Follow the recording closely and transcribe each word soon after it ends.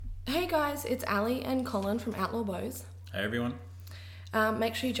guys, it's Ali and Colin from Outlaw Bows. Hey everyone.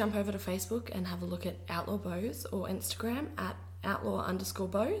 Make sure you jump over to Facebook and have a look at Outlaw Bows, or Instagram at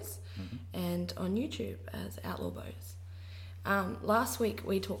outlaw_bows, and on YouTube as Outlaw Bows. Last week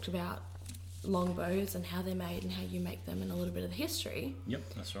we talked about longbows and how they're made and how you make them and a little bit of the history. Yep,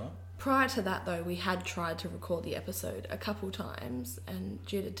 that's right. Prior to that though, we had tried to record the episode a couple times, and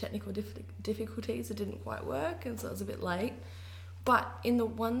due to technical difficulties it didn't quite work, and so it was a bit late. But in the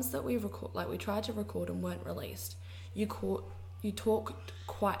ones that we tried to record and weren't released, you talked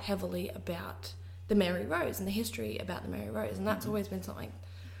quite heavily about the Mary Rose and the history about the Mary Rose, and that's always been something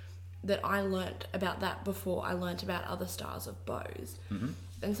that I learnt about that before I learnt about other styles of bows.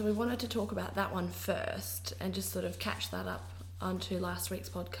 And so we wanted to talk about that one first and just sort of catch that up onto last week's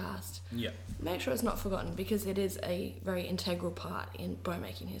podcast. Yeah. Make sure it's not forgotten, because it is a very integral part in bow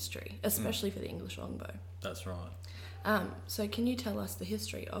making history, especially for the English longbow. That's right. So can you tell us the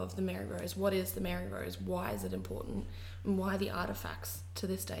history of the Mary Rose? What is the Mary Rose? Why is it important? And why are the artefacts to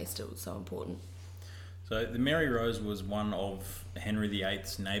this day still so important? So the Mary Rose was one of Henry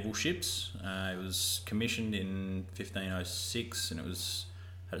VIII's naval ships. It was commissioned in 1506 and it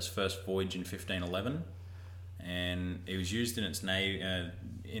had its first voyage in 1511. And it was used in its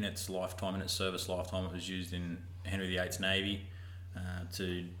lifetime, in its service lifetime. It was used in Henry VIII's navy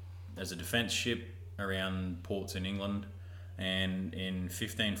as a defence ship around ports in England. And in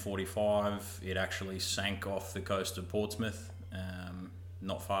 1545 it actually sank off the coast of Portsmouth,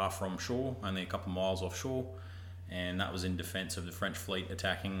 not far from shore, only a couple of miles offshore, and that was in defence of the French fleet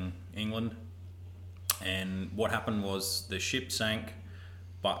attacking England. And what happened was the ship sank,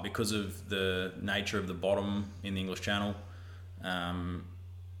 but because of the nature of the bottom in the English Channel,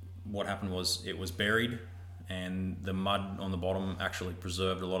 what happened was it was buried, and the mud on the bottom actually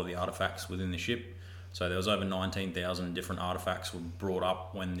preserved a lot of the artefacts within the ship. So there was over 19,000 different artefacts were brought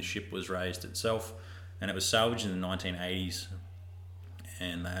up when the ship was raised itself, and it was salvaged in the 1980s,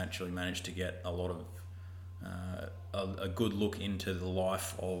 and they actually managed to get a lot of a good look into the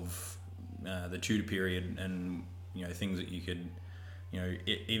life of the Tudor period, and things that you could,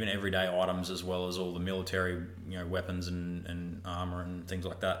 even everyday items as well as all the military weapons and armour and things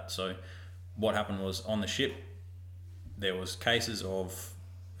like that. So what happened was, on the ship there was cases of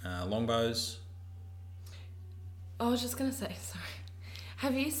longbows. I was just going to say, sorry.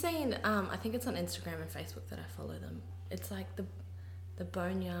 Have you seen, I think it's on Instagram and Facebook that I follow them. It's like the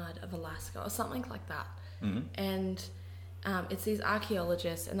Boneyard of Alaska or something like that. And it's these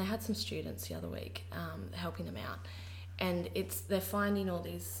archaeologists, and they had some students the other week helping them out. And they're finding all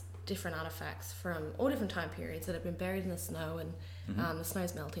these different artifacts from all different time periods that have been buried in the snow, and the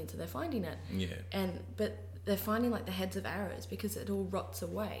snow's melting, so they're finding it. Yeah. But they're finding like the heads of arrows because it all rots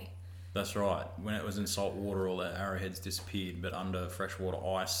away. That's right. When it was in salt water, all the arrowheads disappeared, but under freshwater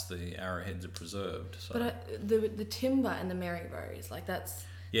ice, the arrowheads are preserved. So. But the timber and the Mary Rose, that's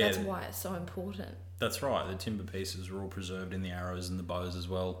why it's so important. That's right. The timber pieces were all preserved in the arrows and the bows as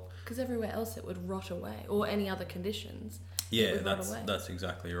well. Because everywhere else it would rot away, or any other conditions. Yeah, that's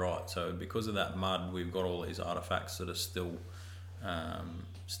exactly right. So because of that mud, we've got all these artefacts that are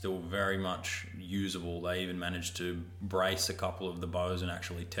still very much usable. They even managed to brace a couple of the bows and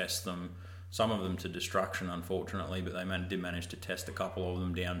actually test them, some of them to destruction unfortunately, but they did manage to test a couple of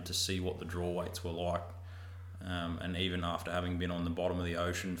them down to see what the draw weights were like, and even after having been on the bottom of the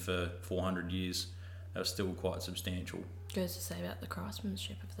ocean for 400 years, they were still quite substantial. Goes to say about the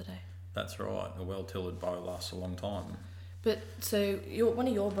craftsmanship of the day. That's right. A well-tillered bow lasts a long time. But so one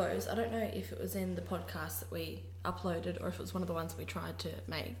of your bows, I don't know if it was in the podcast that we uploaded or if it was one of the ones that we tried to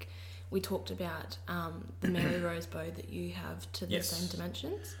make, we talked about the Mary Rose bow that you have to the same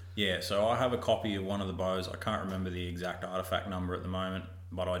dimensions. Yeah, so I have a copy of one of the bows. I can't remember the exact artifact number at the moment,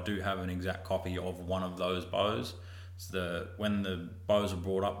 but I do have an exact copy of one of those bows. When the bows were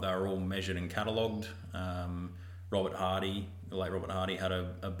brought up, they were all measured and catalogued. The late Robert Hardy had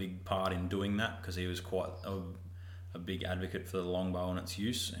a big part in doing that, because he was quite a big advocate for the longbow and its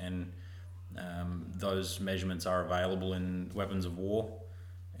use, and those measurements are available in Weapons of War,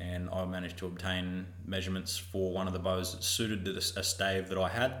 and I managed to obtain measurements for one of the bows that suited a stave that I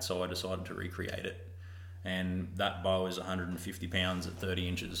had, so I decided to recreate it, and that bow is 150 pounds at 30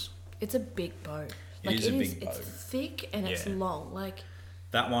 inches. It's a big bow. It is a big bow. It's thick and it's long.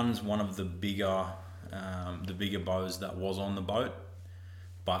 That one's one of the bigger bows that was on the boat,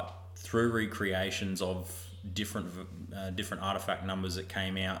 but through recreations of different artifact numbers that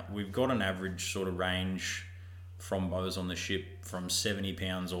came out, we've got an average sort of range from bows on the ship from 70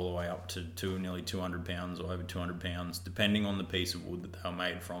 pounds all the way up to nearly 200 pounds or over 200 pounds, depending on the piece of wood that they were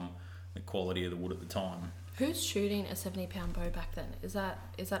made from, the quality of the wood at the time. Who's shooting a 70-pound bow back then? Is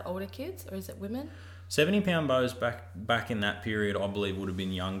that older kids or is it women? 70-pound bows back in that period, I believe, would have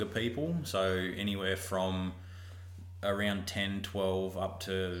been younger people. So anywhere from around 10, 12 up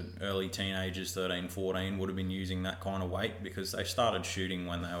to early teenagers, 13, 14 would have been using that kind of weight because they started shooting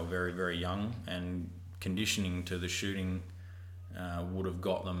when they were very, very young, and conditioning to the shooting would have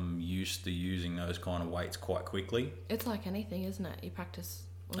got them used to using those kind of weights quite quickly. It's like anything, isn't it? You practice.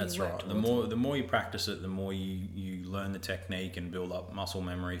 That's right. The more you practice it, the more you learn the technique and build up muscle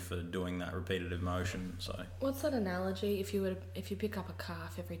memory for doing that repetitive motion. So what's that analogy? If you pick up a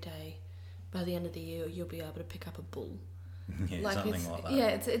calf every day, by the end of the year you'll be able to pick up a bull. Yeah, like something like that. Yeah,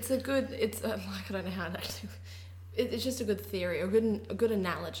 it's a good. It's like, I don't know how to actually. It's just a good theory, or a good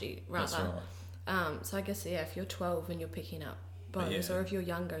analogy, rather. That's right. So I guess if you're 12 and you're picking up bows, or if you're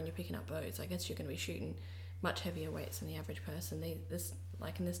younger and you're picking up bows, I guess you're going to be shooting much heavier weights than the average person.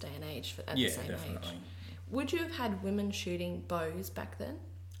 Like in this day and age, at the same definitely. age. Would you have had women shooting bows back then?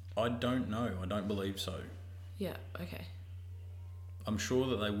 I don't know. I don't believe so. Yeah. Okay. I'm sure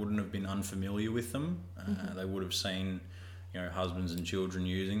that they wouldn't have been unfamiliar with them. They would have seen, husbands and children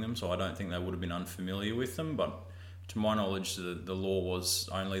using them. So I don't think they would have been unfamiliar with them. But to my knowledge, the law was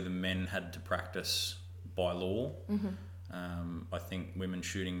only the men had to practice by law. I think women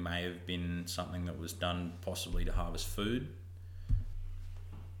shooting may have been something that was done possibly to harvest food.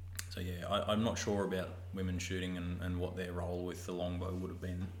 So I'm not sure about women shooting and what their role with the longbow would have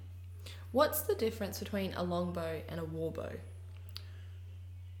been. What's the difference between a longbow and a warbow?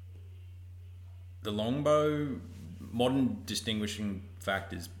 The longbow, modern distinguishing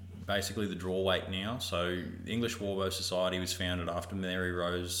fact is basically the draw weight now. So the English Warbow Society was founded after Mary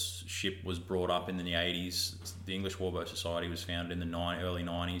Rose's ship was brought up in the 80s. The English Warbow Society was founded in the early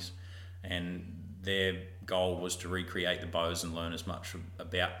 90s, and their goal was to recreate the bows and learn as much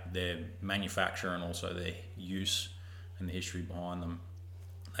about their manufacture and also their use and the history behind them.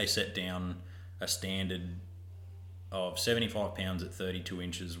 They set down a standard of 75 pounds at 32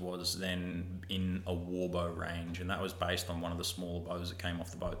 inches was then in a warbow range, and that was based on one of the smaller bows that came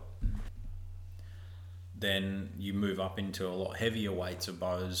off the boat. Then you move up into a lot heavier weights of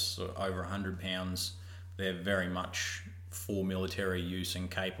bows, so over 100 pounds. They're very much for military use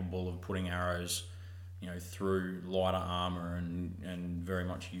and capable of putting arrows, through lighter armour and very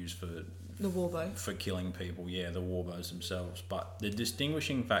much used for the warbow, for killing people. Yeah, the warbows themselves. But the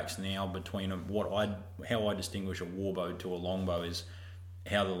distinguishing facts now between how I distinguish a warbow to a longbow is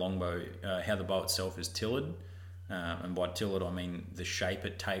how the bow itself is tillered, and by tillered I mean the shape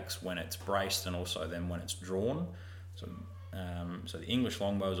it takes when it's braced and also then when it's drawn. So the English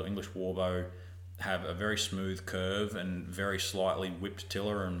longbows or English warbow have a very smooth curve and very slightly whipped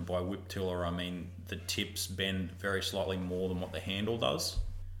tiller, and by whipped tiller I mean the tips bend very slightly more than what the handle does.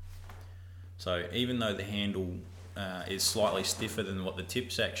 So even though the handle is slightly stiffer than what the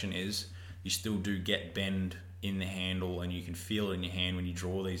tip section is, you still do get bend in the handle, and you can feel it in your hand when you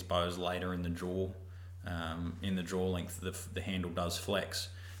draw these bows later in the draw. In the draw length, the handle does flex.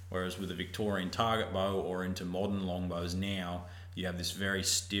 Whereas with a Victorian target bow or into modern longbows now, you have this very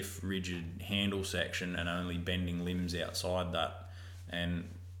stiff, rigid handle section and only bending limbs outside that. And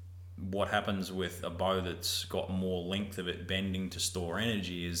what happens with a bow that's got more length of it bending to store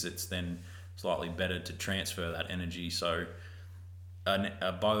energy is it's then slightly better to transfer that energy. So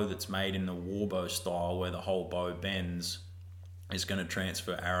a bow that's made in the warbow style where the whole bow bends is going to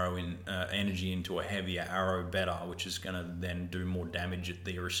transfer energy into a heavier arrow better, which is going to then do more damage at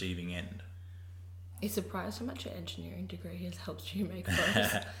the receiving end. Are you surprised how much your engineering degree has helped you make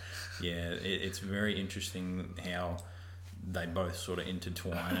bows? Yeah, it's very interesting how they both sort of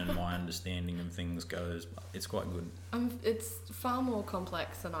intertwine and my understanding of things goes. It's quite good. It's far more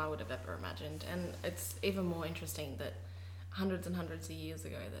complex than I would have ever imagined, and it's even more interesting that hundreds and hundreds of years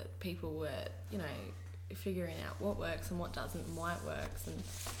ago that people were, figuring out what works and what doesn't and why it works, and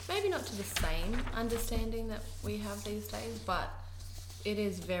maybe not to the same understanding that we have these days, but it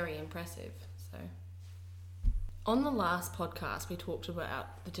is very impressive. So on the last podcast we talked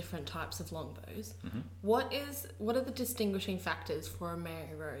about the different types of longbows. What are the distinguishing factors for a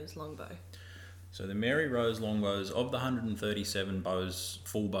Mary Rose longbow? So the Mary Rose longbows, of the 137 bows,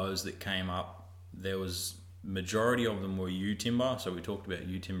 full bows that came up, there was majority of them were yew timber. So we talked about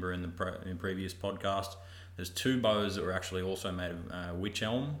yew timber in the previous podcast. There's 2 bows that were actually also made of wych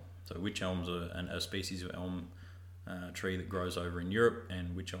elm. So wych elm's a species of elm tree that grows over in Europe,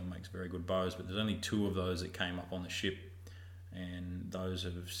 and wych elm makes very good bows, but there's only 2 of those that came up on the ship, and those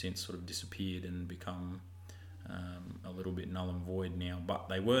have since sort of disappeared and become a little bit null and void now. But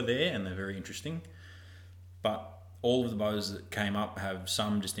they were there and they're very interesting. But all of the bows that came up have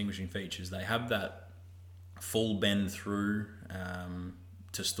some distinguishing features. They have that full bend through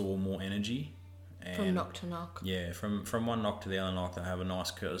to store more energy. And from knock to knock. Yeah, from one knock to the other knock, they have a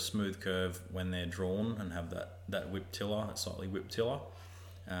nice smooth curve when they're drawn and have that whip tiller, a slightly whipped tiller.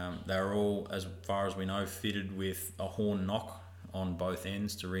 They're all, as far as we know, fitted with a horn knock on both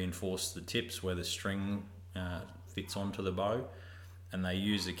ends to reinforce the tips where the string fits onto the bow, and they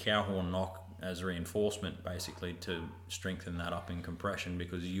use the cow horn knock as reinforcement basically to strengthen that up in compression,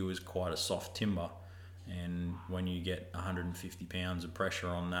 because yew is quite a soft timber, and when you get 150 pounds of pressure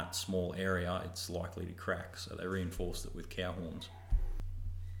on that small area, it's likely to crack, so they reinforced it with cow horns.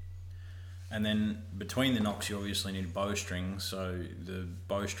 And then between the knocks you obviously need bowstrings, so the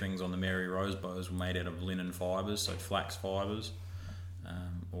bowstrings on the Mary Rose bows were made out of linen fibres, so flax fibres,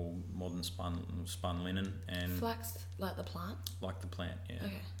 or modern spun linen. And flax, like the plant? Like the plant, yeah.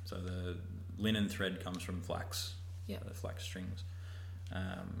 Okay. So the linen thread comes from flax, yeah. The flax strings.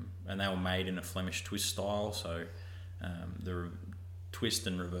 And they were made in a Flemish twist style, so the twist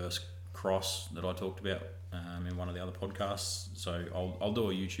and reverse cross that I talked about in one of the other podcasts. So I'll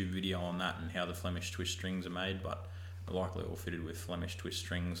do a YouTube video on that and how the Flemish twist strings are made, but likely all fitted with Flemish twist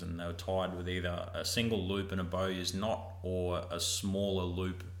strings, and they were tied with either a single loop and a bow use knot, or a smaller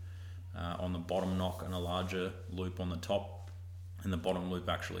loop on the bottom knock and a larger loop on the top. And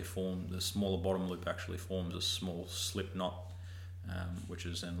the smaller bottom loop actually forms a small slip knot, which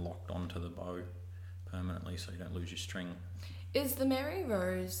is then locked onto the bow permanently, so you don't lose your string. Is the Mary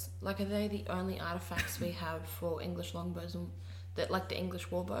Rose, are they the only artefacts we have for English longbows, like the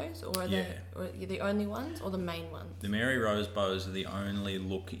English war bows, or are they the only ones, or the main ones? The Mary Rose bows are the only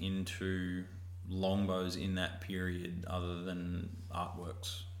look into longbows in that period, other than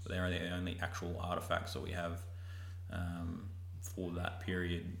artworks. They're the only actual artefacts that we have for that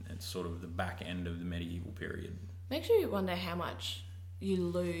period. It's sort of the back end of the medieval period. Makes you wonder how much you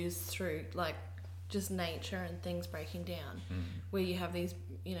lose through just nature and things breaking down, where you have these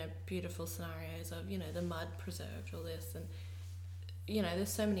beautiful scenarios of the mud preserved, all this, and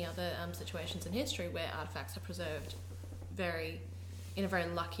there's so many other situations in history where artifacts are preserved in a very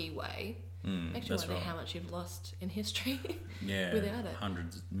lucky way. Makes you wonder how much you've lost in history without it.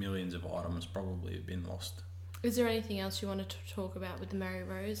 Hundreds, millions of items probably have been lost. Is there anything else you wanted to talk about with the Mary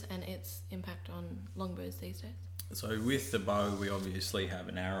Rose and its impact on longbows these days? So with the bow, we obviously have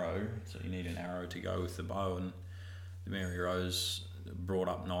an arrow, so you need an arrow to go with the bow, and the Mary Rose brought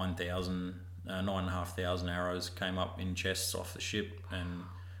up 9,500 arrows, came up in chests off the ship, and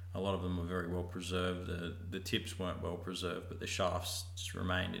a lot of them were very well preserved. The tips weren't well preserved, but the shafts just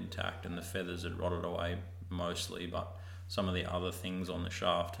remained intact, and the feathers had rotted away mostly, but some of the other things on the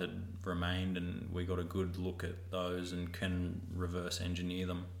shaft had remained, and we got a good look at those and can reverse engineer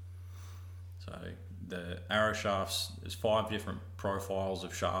them. So the arrow shafts, there's 5 different profiles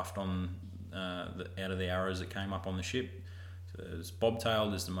of shaft on out of the arrows that came up on the ship. So there's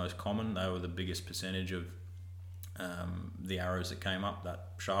bobtailed is the most common. They were the biggest percentage of the arrows that came up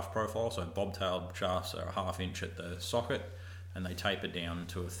that shaft profile. So bobtailed shafts are a 1/2 inch at the socket, and they taper down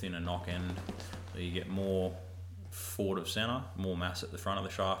to a thinner knock end, so you get more forward of centre, more mass at the front of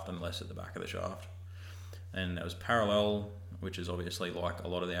the shaft and less at the back of the shaft. And there was parallel, which is obviously like a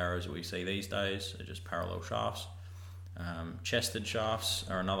lot of the arrows that we see these days, they're just parallel shafts. Chested shafts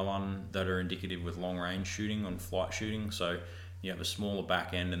are another one that are indicative with long range shooting on flight shooting. So you have a smaller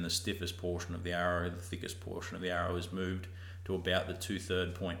back end, and the stiffest portion of the arrow, the thickest portion of the arrow, is moved to about the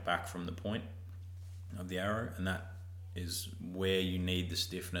 2/3 point back from the point of the arrow, and that is where you need the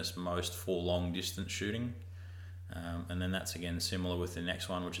stiffness most for long distance shooting. And then that's again similar with the next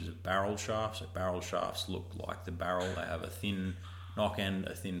one, which is a barrel shaft. So barrel shafts look like the barrel. They have a thin knock end,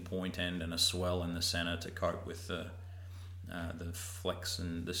 a thin point end, and a swell in the centre to cope with the flex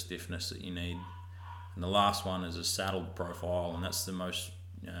and the stiffness that you need. And the last one is a saddled profile, and that's the most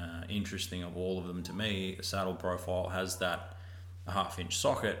interesting of all of them to me. A saddle profile has that 1/2 inch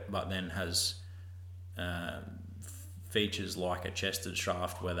socket, but then has features like a chested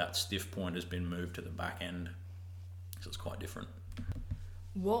shaft where that stiff point has been moved to the back end. So it's quite different.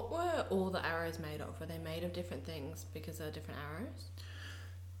 What were all the arrows made of? Were they made of different things because they're different arrows?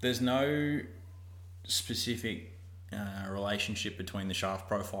 There's no specific relationship between the shaft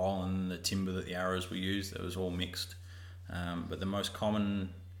profile and the timber that the arrows were used. It was all mixed. But the most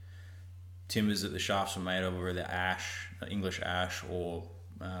common timbers that the shafts were made of were either ash, English ash, or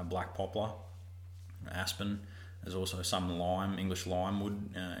black poplar, aspen. There's also some lime, English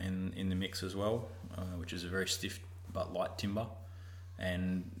limewood in the mix as well, which is a very stiff but light timber.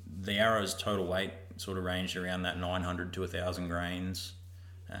 And the arrow's total weight sort of ranged around that 900 to 1,000 grains,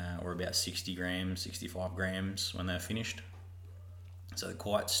 or about 60 grams, 65 grams when they're finished. So they're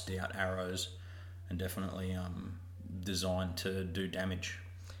quite stout arrows, and definitely designed to do damage.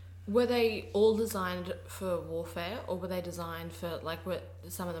 Were they all designed for warfare, or were they designed for, like, were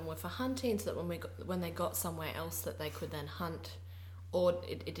some of them were for hunting, so that when they got somewhere else that they could then hunt, or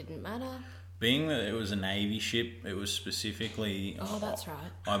it didn't matter? Being that it was a Navy ship, it was specifically... Oh, that's right.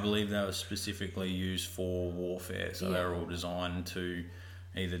 I believe they were specifically used for warfare, so they were all designed to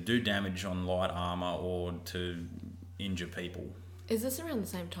either do damage on light armour or to injure people. Is this around the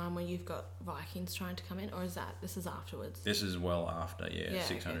same time where you've got Vikings trying to come in, or this is afterwards? This is well after,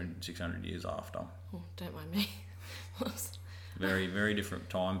 600 years after. Oh, don't mind me. Very, very different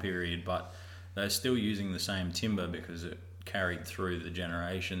time period, but they're still using the same timber because it carried through the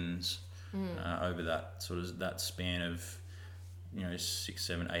generations over that span of 600,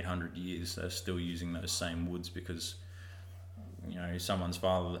 700, 800 years. They're still using those same woods because someone's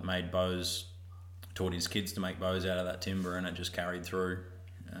father that made bows taught his kids to make bows out of that timber, and it just carried through.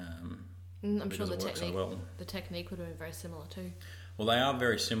 I'm sure the technique would have been very similar too. Well, they are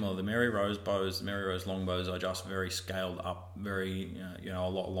very similar. The Mary Rose bows, the Mary Rose longbows, are just very scaled up, very a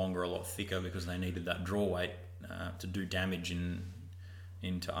lot longer, a lot thicker, because they needed that draw weight to do damage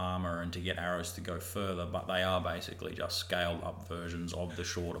into armour and to get arrows to go further. But they are basically just scaled up versions of the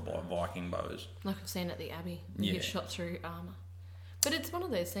shorter Viking bows. Like I've seen at the Abbey, you get shot through armour. But it's one of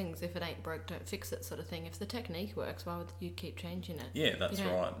those things, if it ain't broke, don't fix it sort of thing. If the technique works, why would you keep changing it? Yeah, that's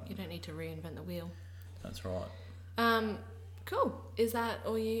right. You don't need to reinvent the wheel. That's right. Cool. Is that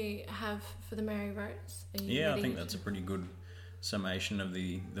all you have for the Mary Rose? I think that's a pretty good summation of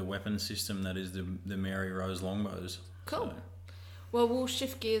the weapon system that is the Mary Rose longbows. Cool. So. Well, we'll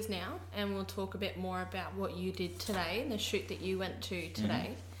shift gears now and we'll talk a bit more about what you did today and the shoot that you went to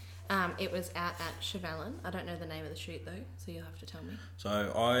today. Mm-hmm. It was out at Chevelin. I don't know the name of the shoot though, so you'll have to tell me.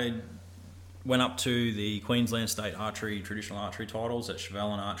 So I went up to the Queensland State traditional archery titles at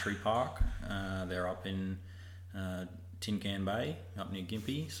Chevelin Archery Park. They're up in Tin Can Bay, up near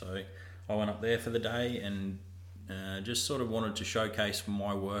Gympie. So I went up there for the day and just sort of wanted to showcase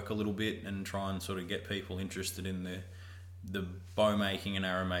my work a little bit and try and sort of get people interested in the bow making and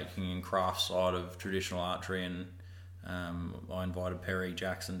arrow making and craft side of traditional archery. And I invited Perry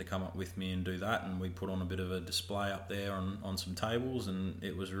Jackson to come up with me and do that, and we put on a bit of a display up there on some tables, and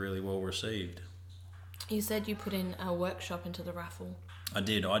it was really well received. You said you put in a workshop into the raffle. I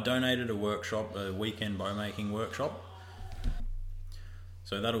did. I donated a weekend bow making workshop.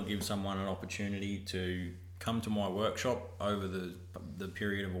 So that'll give someone an opportunity to come to my workshop over the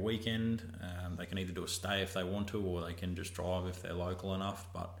period of a weekend. They can either do a stay if they want to, or they can just drive if they're local enough.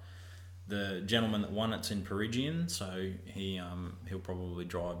 But the gentleman that won it's in Perigian, so he'll probably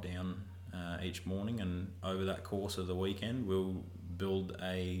drive down each morning, and over that course of the weekend we'll build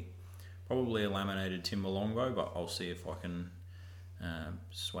probably a laminated timber longbow, but I'll see if I can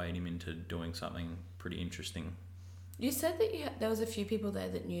sway him into doing something pretty interesting. You said that there was a few people there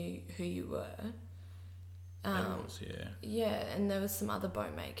that knew who you were. There was, yeah. Yeah, and there was some other bow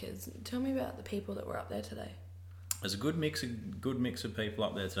makers. Tell me about the people that were up there today. There's a good mix of people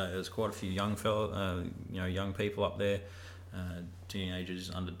up there today. There's quite a few young people up there, teenagers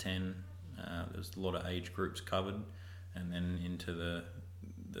under 10. There's a lot of age groups covered, and then into the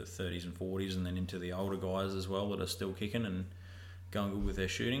 30s and 40s, and then into the older guys as well that are still kicking and going good with their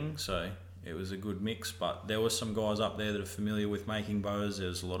shooting. So it was a good mix, but there were some guys up there that are familiar with making bows.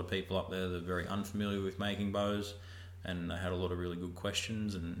 There's a lot of people up there that are very unfamiliar with making bows, and they had a lot of really good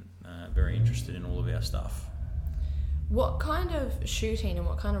questions and very interested in all of our stuff. What kind of shooting and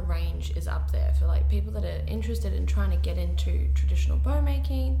what kind of range is up there for like people that are interested in trying to get into traditional bow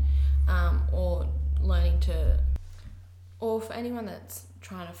making, or learning to, or for anyone that's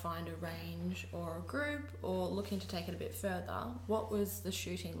trying to find a range or a group or looking to take it a bit further? What was the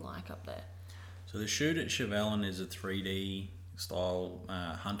shooting like up there? So the shoot at Chevelin is a 3D style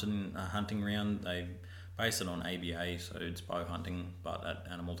hunting round. They base it on ABA, so it's bow hunting but at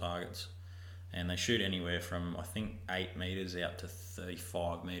animal targets. And they shoot anywhere from, I think, 8 metres out to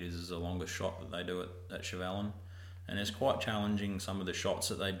 35 metres is the longest shot that they do at Chevelin. And it's quite challenging, some of the shots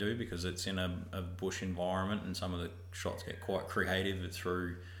that they do, because it's in a bush environment, and some of the shots get quite creative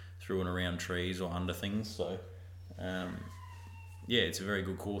through and around trees or under things. So, it's a very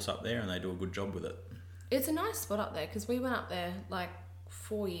good course up there, and they do a good job with it. It's a nice spot up there, because we went up there like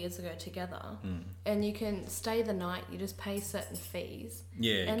 4 years ago together, and you can stay the night. You just pay certain fees,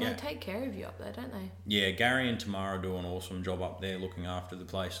 and they take care of you up there, don't they? Yeah, Gary and Tamara do an awesome job up there, looking after the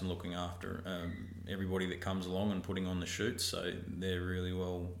place and looking after everybody that comes along and putting on the shoots. So they're really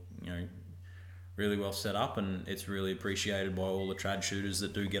well set up, and it's really appreciated by all the trad shooters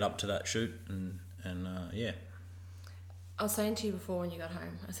that do get up to that shoot, and. I was saying to you before when you got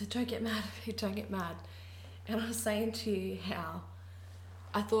home, I said, don't get mad, don't get mad. And I was saying to you how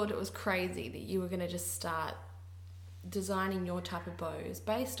I thought it was crazy that you were going to just start designing your type of bows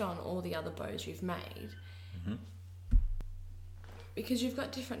based on all the other bows you've made. Mm-hmm. Because you've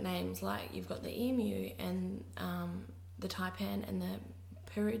got different names, like you've got the emu and the taipan and the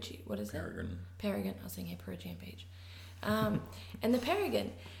peregrine. What is Peregrine. it? Peregrine. I was thinking Peregrine Beach. And the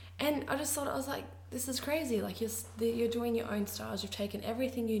peregrine. And I just thought, I was like, this is crazy. Like you're doing your own styles. You've taken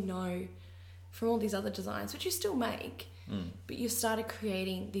everything you know from all these other designs, which you still make, but you've started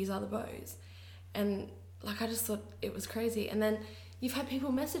creating these other bows. And like, I just thought it was crazy. And then you've had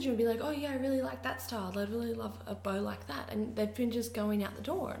people message you and be like, oh yeah, I really like that style. I'd really love a bow like that. And they've been just going out the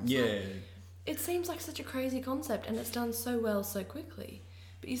door. And it seems like such a crazy concept, and it's done so well so quickly.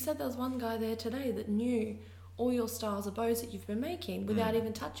 But you said there was one guy there today that knew all your styles of bows that you've been making without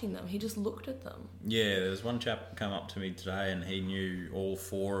even touching them. He just looked at them. Yeah, there was one chap come up to me today and he knew all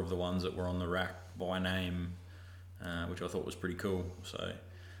 4 of the ones that were on the rack by name, which I thought was pretty cool. So,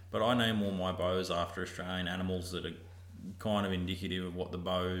 but I name all my bows after Australian animals that are kind of indicative of what the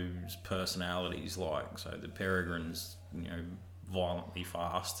bow's personality is like. So the peregrines, violently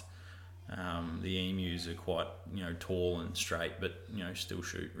fast. The emus are quite, tall and straight, but, still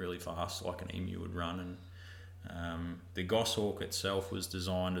shoot really fast like an emu would run. And the goshawk itself was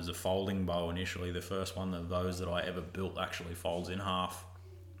designed as a folding bow initially. The first one of those that I ever built actually folds in half.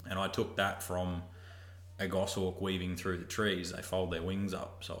 And I took that from a goshawk weaving through the trees. They fold their wings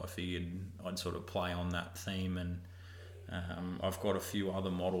up. So I figured I'd sort of play on that theme. And I've got a few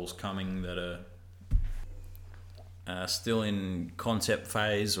other models coming that are still in concept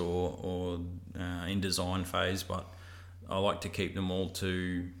phase or in design phase, but I like to keep them all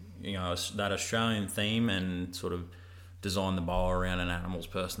to that Australian theme and sort of design the bow around an animal's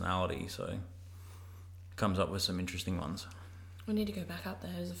personality. So it comes up with some interesting ones. We need to go back up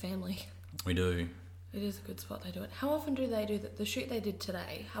there as a family. We do. It is a good spot they do it. How often do they do the shoot they did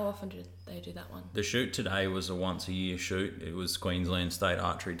today? How often did they do that one? The shoot today was a once a year shoot. It was Queensland state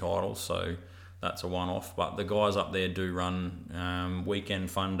archery title, so that's a one-off. But the guys up there do run weekend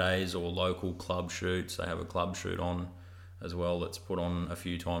fun days or local club shoots. They have a club shoot on as well that's put on a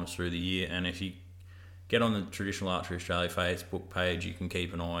few times through the year. And if you get on the Traditional Archery Australia Facebook page, you can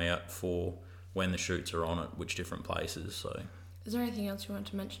keep an eye out for when the shoots are on at which different places. So, is there anything else you want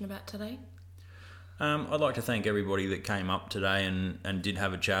to mention about today? I'd like to thank everybody that came up today and did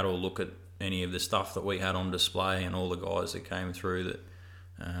have a chat or look at any of the stuff that we had on display, and all the guys that came through that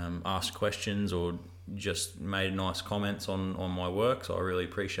asked questions or just made nice comments on my work. So I really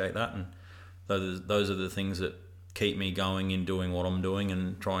appreciate that, and those are the things that keep me going in doing what I'm doing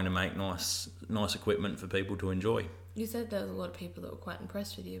and trying to make nice equipment for people to enjoy. You said there was a lot of people that were quite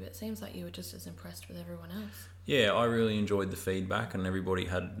impressed with you, but it seems like you were just as impressed with everyone else. Yeah, I really enjoyed the feedback, and everybody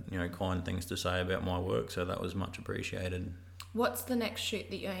had kind things to say about my work, so that was much appreciated. What's the next shoot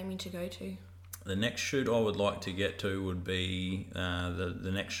that you're aiming to go to? The next shoot I would like to get to would be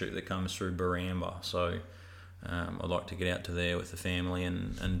the next shoot that comes through Baramba. So I'd like to get out to there with the family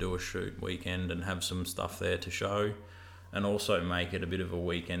and do a shoot weekend and have some stuff there to show, and also make it a bit of a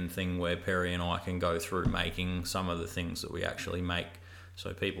weekend thing where Perry and I can go through making some of the things that we actually make,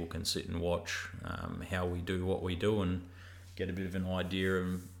 so people can sit and watch how we do what we do and get a bit of an idea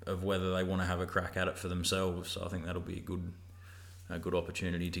of whether they want to have a crack at it for themselves. So I think that'll be a good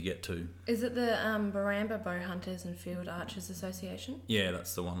opportunity to get to. Is it the Baramba Bow Hunters and Field Archers Association? Yeah,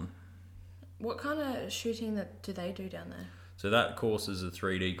 that's the one. What kind of shooting do they do down there? So that course is a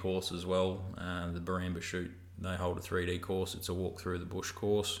 3D course as well. The Baramba shoot, they hold a 3D course. It's a walk through the bush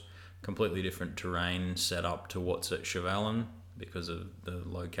course. Completely different terrain set up to what's at Chevalin because of the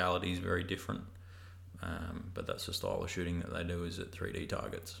locality is very different. But that's the style of shooting that they do, is at 3D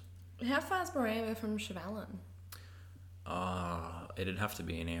targets. How far is Baramba from Chevalin? It'd have to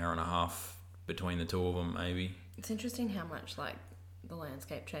be an hour and a half between the two of them, maybe. It's interesting how much the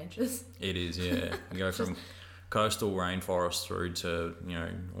landscape changes. It is, yeah. You go from coastal rainforest through to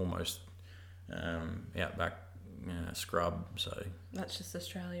almost outback scrub. So that's just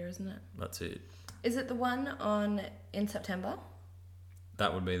Australia, isn't it? That's it. Is it the one in September?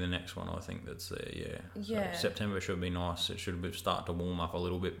 That would be the next one, I think, that's there, yeah. Yeah. So September should be nice. It should start to warm up a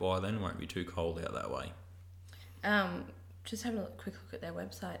little bit by then. It won't be too cold out that way. Just having a quick look at their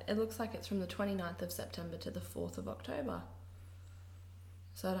website. It looks like it's from the 29th of September to the 4th of October.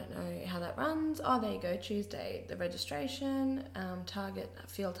 So I don't know how that runs. Oh, there you go, Tuesday. The registration, target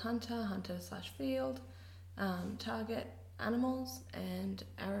field hunter/field, target animals and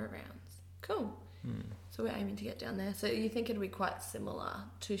arrow rounds. Cool. So we're aiming to get down there. So you think it'll be quite similar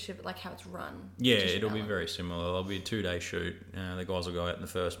to like how it's run? Yeah, it'll be very similar. There'll be a 2-day shoot. The guys will go out in the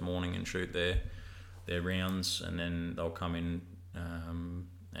first morning and shoot their rounds, and then they'll come in,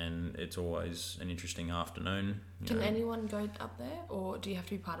 and it's always an interesting afternoon. Can anyone go up there, or do you have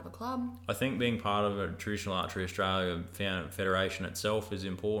to be part of a club? I think being part of a Traditional Archery Australia Federation itself is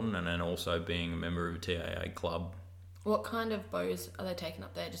important, and then also being a member of a TAA club. What kind of bows are they taking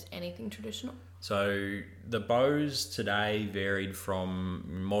up there? Just anything traditional? So the bows today varied from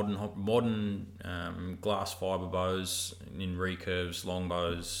modern glass fibre bows in recurves,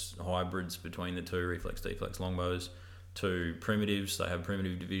 longbows, hybrids between the two, reflex, deflex longbows, to primitives. They have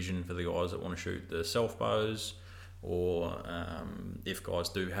primitive division for the guys that want to shoot the self bows, or if guys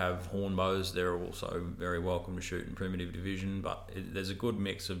do have horn bows, they're also very welcome to shoot in primitive division. But there's a good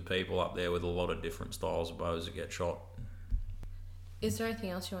mix of people up there with a lot of different styles of bows that get shot. Is there anything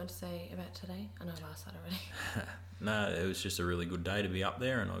else you want to say about today? I know I've asked that already. No, it was just a really good day to be up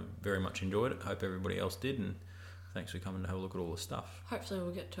there, and I very much enjoyed it. Hope everybody else did, and thanks for coming to have a look at all the stuff. Hopefully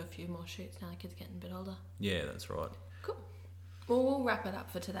we'll get to a few more shoots now the kids are getting a bit older. Yeah, that's right. Cool. Well, we'll wrap it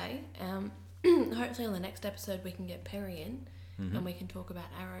up for today. Hopefully on the next episode we can get Perry in, and we can talk about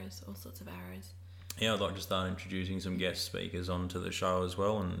arrows, all sorts of arrows. Yeah, I'd like to start introducing some guest speakers onto the show as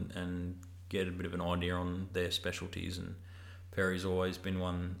well, and get a bit of an idea on their specialties. And Perry's always been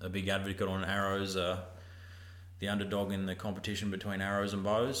a big advocate on arrows, the underdog in the competition between arrows and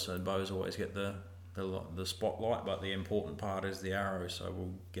bows. So bows always get the spotlight, but the important part is the arrow. So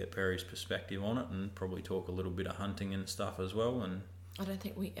we'll get Perry's perspective on it, and probably talk a little bit of hunting and stuff as well. And I don't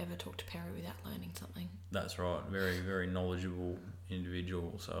think we ever talk to Perry without learning something. That's right. Very, very knowledgeable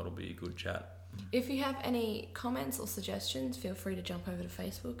individual. So it'll be a good chat. If you have any comments or suggestions, feel free to jump over to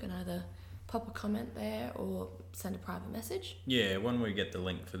Facebook and either pop a comment there or send a private message. Yeah, when we get the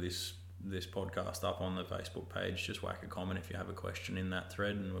link for this podcast up on the Facebook page, just whack a comment if you have a question in that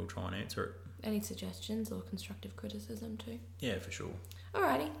thread, and we'll try and answer it. Any suggestions or constructive criticism too? Yeah, for sure.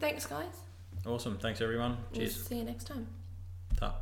 Alrighty, thanks guys. Awesome. Thanks everyone. Cheers. We'll see you next time.